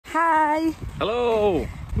Hi. Hello.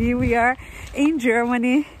 Here we are in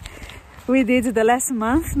Germany. We did the last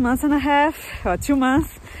month and a half, or 2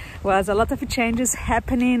 months. Was a lot of changes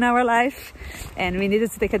happening in our life, and we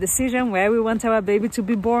needed to take a decision where we want our baby to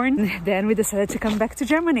be born. Then we decided to come back to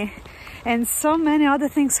Germany, and so many other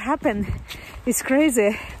things happened. It's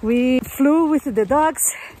crazy. We flew with the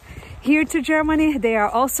dogs here to Germany. They are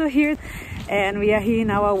also here, and we are here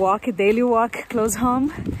in our daily walk close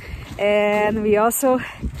home. And we also,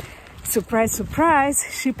 surprise,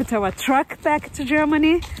 shipped our truck back to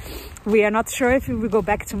Germany. We are not sure if we will go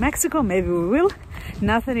back to Mexico. Maybe we will.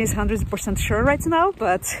 Nothing is 100% sure right now,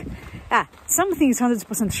 but something is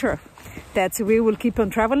 100% sure, that we will keep on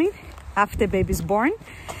traveling after baby is born.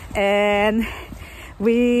 And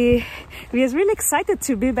we are really excited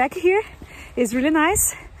to be back here. It's really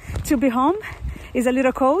nice to be home. It's a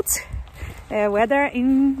little cold. Weather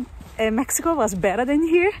in Mexico was better than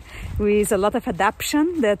here, with a lot of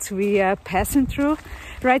adaptation that we are passing through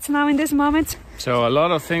right now in this moment. So a lot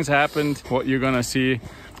of things happened, what you're gonna see.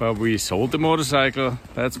 But we sold the motorcycle,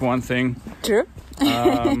 that's one thing. True.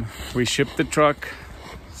 We shipped the truck,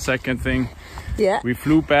 second thing. Yeah. We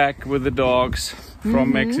flew back with the dogs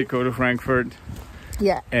from Mexico to Frankfurt.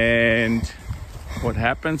 Yeah. And what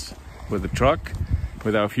happens with the truck,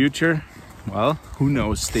 with our future? Well, who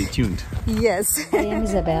knows? Stay tuned. Yes. I am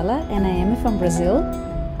Isabela and I am from Brazil.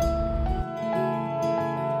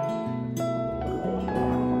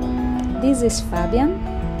 This is Fabian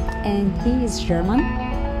and he is German.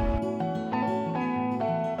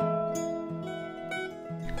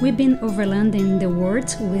 We've been overlanding the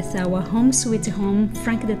world with our home sweet home,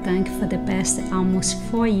 Frank the Tank, for the past almost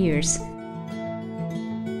 4 years.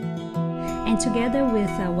 And together with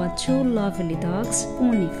our 2 lovely dogs,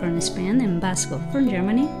 Uni from Spain and Basco from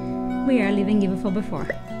Germany, we are living even for before.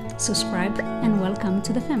 Subscribe and welcome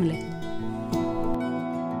to the family.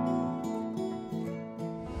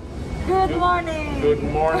 Good morning. Good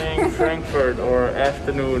morning, Frankfurt, or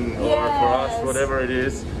afternoon, or for us, whatever it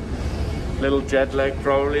is. Little jet lag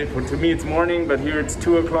probably. To me it's morning, but here it's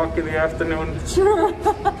 2 o'clock in the afternoon. Sure.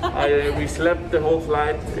 We slept the whole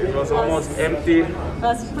flight. It was almost empty.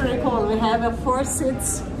 That's pretty cool. We have 4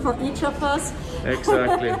 seats for each of us.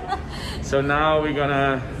 Exactly. So now we're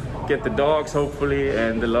gonna get the dogs hopefully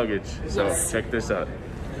and the luggage. So check this out.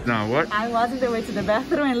 Now what? I was on the way to the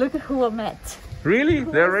bathroom and look at who I met. Really?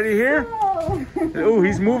 They're already here? Oh,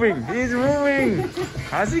 he's moving. He's moving.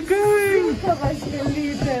 How's it going?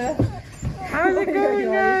 How's it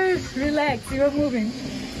going, guys? Relax, you are moving.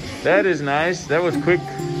 That is nice. That was quick.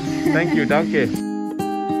 Thank you, danke.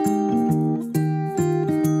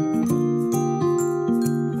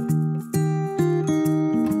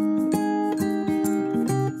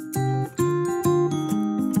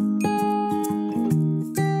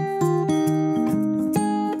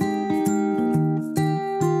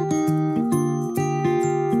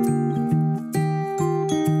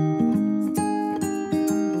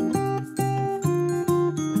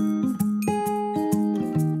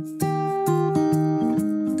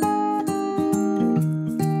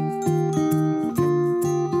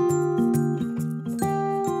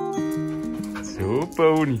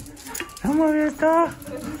 Uni. Schau mal, wer ist da?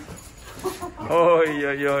 Oi,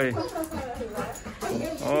 oi, oi.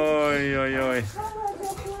 Oi, oi, oi.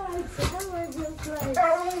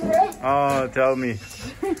 Oh, tell me.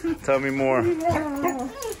 Tell me more. How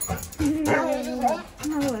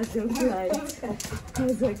was your flight? It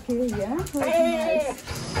was okay, yeah? Was nice.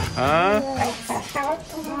 Huh?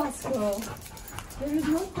 There is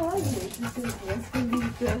no toilet.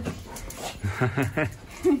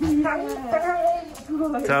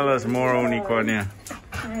 Tell us more, Unicornia.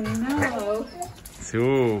 I know.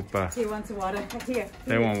 Super. He wants water. Here.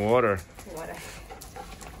 They want water. Water.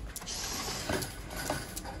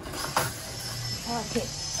 Okay.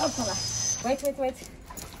 Open lá. Wait.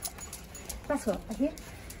 Passou. Aqui.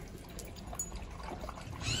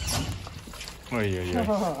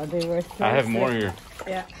 Oh, they were so I have more here.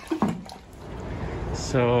 Yeah.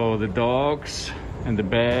 So the dogs and the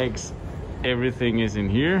bags, everything is in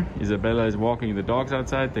here. Isabela is walking the dogs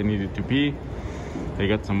outside. They needed to pee. They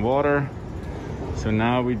got some water. So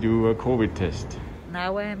now we do a COVID test.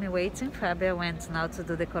 Now I am waiting. Fabia went now to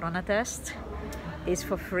do the corona test. It's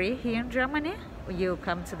for free here in Germany. You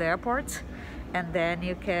come to the airport and then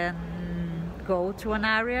you can go to an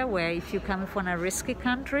area where if you come from a risky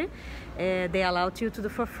country, they allow you to do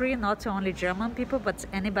for free. Not only German people, but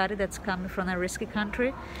anybody that's coming from a risky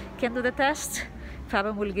country can do the test.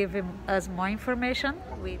 Fabian will give us more information.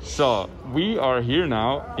 So we are here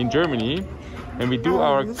now in Germany and we do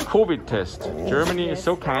our COVID test. Germany is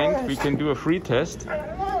so kind, we can do a free test.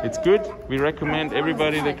 It's good. We recommend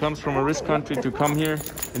everybody that comes from a risk country to come here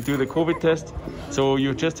and do the COVID test. So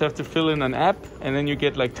you just have to fill in an app and then you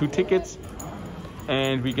get like 2 tickets.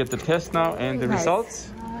 And we get the test now and the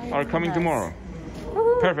results are coming tomorrow.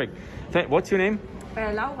 Perfect. What's your name?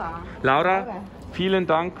 Laura. Laura, vielen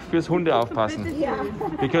Dank fürs Hunde aufpassen.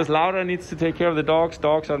 Because Laura needs to take care of the dogs.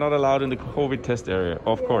 Dogs are not allowed in the COVID test area.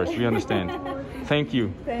 Of course, we understand. Thank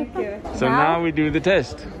you. Thank you. So now we do the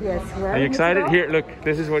test. Yes. Are you excited? Here, look.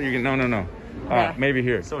 This is what you can. No. Maybe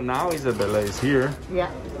here. So now Isabella is here. Yeah.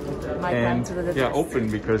 My plan to do the test. Open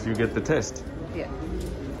because you get the test. Yeah.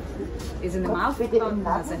 Is in the mouth or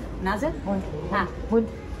Nase? Nase? Mund. Ah. Mund.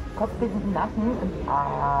 Kopf bis in den Nacken und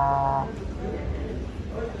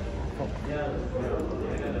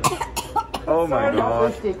Oh mein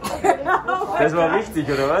Gott. Das war wichtig,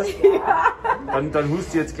 oder was? Ja. Dann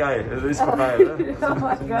hust jetzt gleich. Das ist vorbei, oder? Oh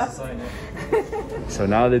my God. So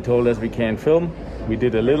now they told us we can't film. We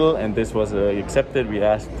did a little and this was accepted. We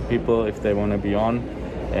asked people if they want to be on.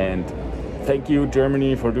 And thank you,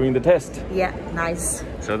 Germany, for doing the test. Yeah, nice.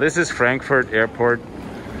 So this is Frankfurt Airport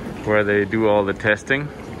where they do all the testing.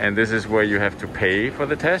 And this is where you have to pay for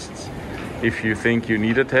the tests if you think you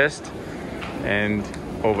need a test. And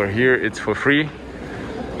over here it's for free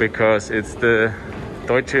because it's the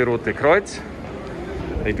Deutsche Rote Kreuz.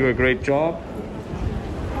 They do a great job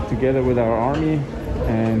together with our army.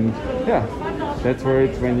 And yeah, that's where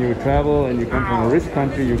it's when you travel and you come from a risk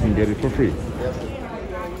country, you can get it for free.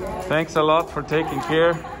 Thanks a lot for taking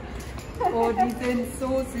care. Oh, die sind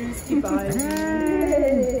so süß, die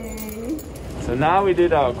beiden. So now we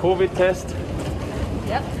did our COVID test.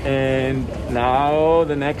 Yep. And now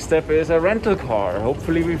the next step is a rental car.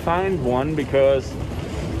 Hopefully we find one because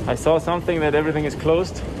I saw something that everything is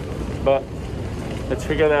closed, but let's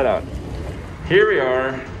figure that out. Here we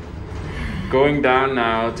are going down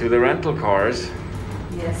now to the rental cars.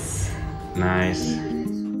 Yes. Nice.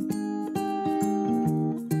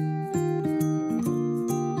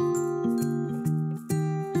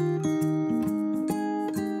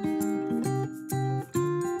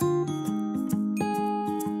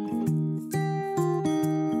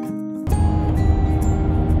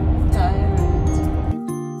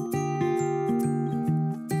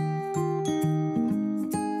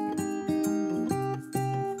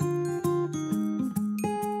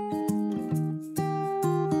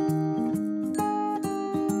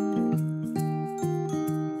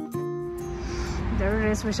 There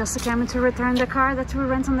it is. We just came to return the car that we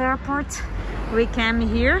rent on the airport. We came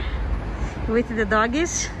here with the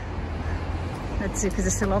doggies. Let's see if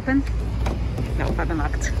it's still open. No, probably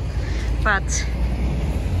locked. But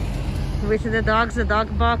with the dogs, the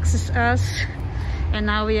dog box is us. And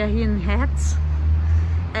now we are in hats.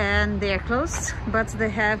 And they are closed. But they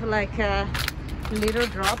have like a little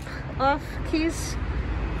drop of keys.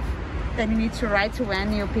 Then you need to write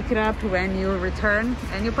when you pick it up, when you return,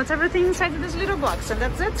 and you put everything inside this little box, and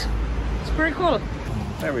that's it. It's pretty cool.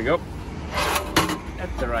 There we go. At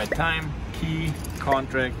the right time, key,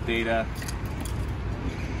 contract, data,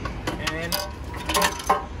 and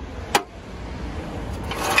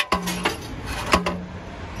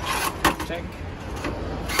check.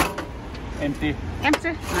 Empty.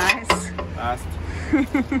 Empty. Nice. Fast.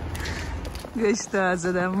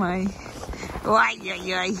 Gostosa da mãe. Ai,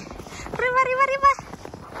 ai, ai.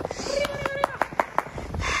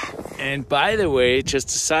 And by the way, just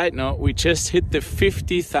a side note, we just hit the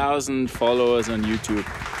 50,000 followers on YouTube.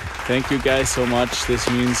 Thank you guys so much. This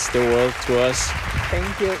means the world to us.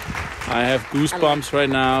 Thank you. I have goosebumps right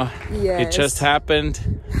now. Yes. It just happened.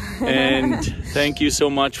 And thank you so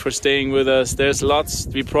much for staying with us. There's lots,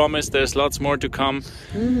 we promise there's lots more to come.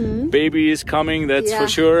 Baby is coming, that's for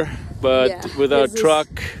sure. But with our truck,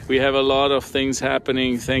 we have a lot of things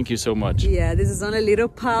happening. Thank you so much. Yeah, this is only a little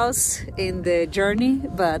pause in the journey,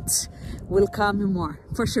 but will come more,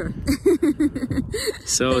 for sure.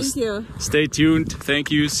 So thank you. Stay tuned. Thank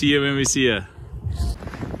you. See you when we see you.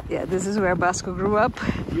 Yeah, this is where Basco grew up.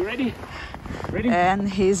 You ready? Ready? And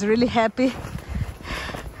he's really happy.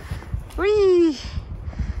 Whee!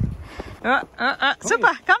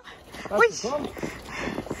 Super, come! Whee!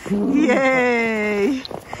 Yay!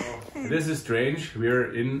 This is strange.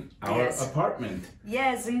 We're in our apartment.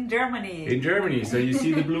 Yes, in Germany. In Germany. So you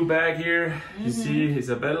see the blue bag here. You see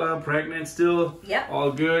Isabella, pregnant still. Yeah.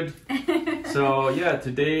 All good. So yeah,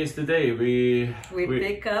 today is the day. We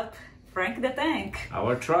pick up Frank the Tank.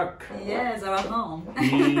 Our truck. Yes, our home.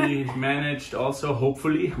 He managed also,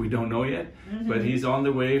 hopefully, we don't know yet, but he's on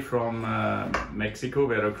the way from Mexico,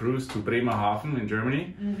 Veracruz to Bremerhaven in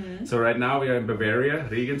Germany. So right now we are in Bavaria,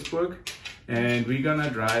 Regensburg, and we're gonna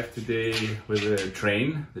drive today with a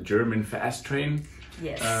train, the German fast train.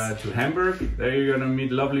 Yes. To Hamburg. There you're gonna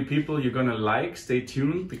meet lovely people you're gonna like. Stay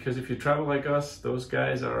tuned, because if you travel like us, those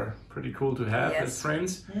guys are pretty cool to have as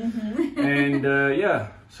friends. And yeah,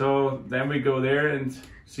 so then we go there and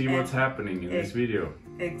see what's happening in this video.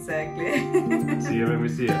 Exactly. See you when we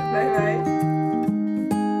see you. Bye bye.